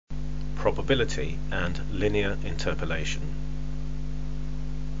probability and linear interpolation.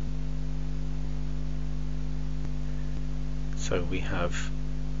 So we have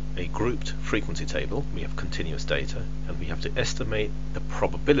a grouped frequency table, we have continuous data, and we have to estimate the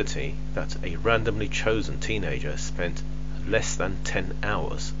probability that a randomly chosen teenager spent less than 10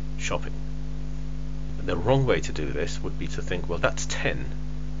 hours shopping. The wrong way to do this would be to think, well, that's 10,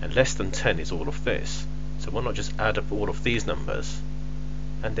 and less than 10 is all of this, so why not just add up all of these numbers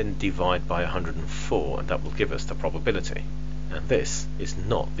and then divide by 104, and that will give us the probability. And this is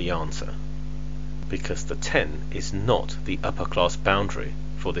not the answer, because the 10 is not the upper class boundary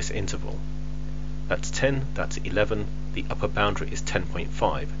for this interval. That's 10, that's 11, the upper boundary is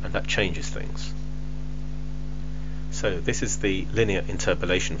 10.5, and that changes things. So this is the linear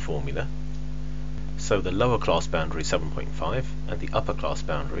interpolation formula. So the lower class boundary is 7.5 and the upper class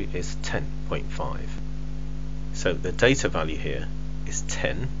boundary is 10.5. So the data value here is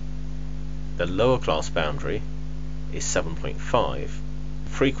 10, the lower class boundary is 7.5,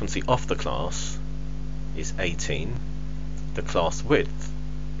 frequency of the class is 18, the class width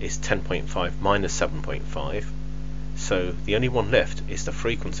is 10.5 minus 7.5, so the only one left is the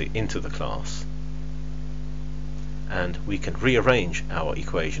frequency into the class, and we can rearrange our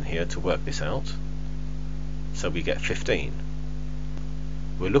equation here to work this out. So we get 15.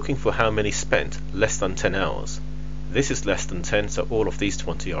 We're looking for how many spent less than 10 hours. This is less than 10, so all of these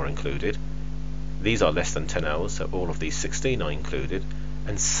 20 are included. These are less than 10 hours, so all of these 16 are included,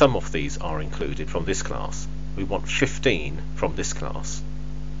 and some of these are included from this class. We want 15 from this class.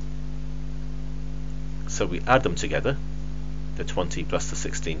 So we add them together, the 20 plus the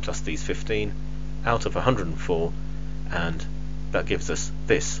 16 plus these 15, out of 104, and that gives us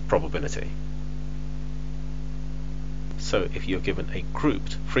this probability. So if you're given a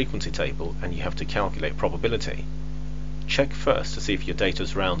grouped frequency table and you have to calculate probability, check first to see if your data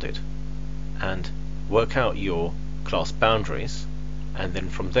is rounded and work out your class boundaries, and then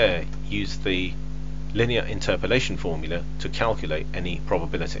from there use the linear interpolation formula to calculate any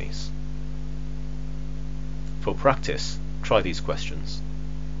probabilities. For practice, try these questions.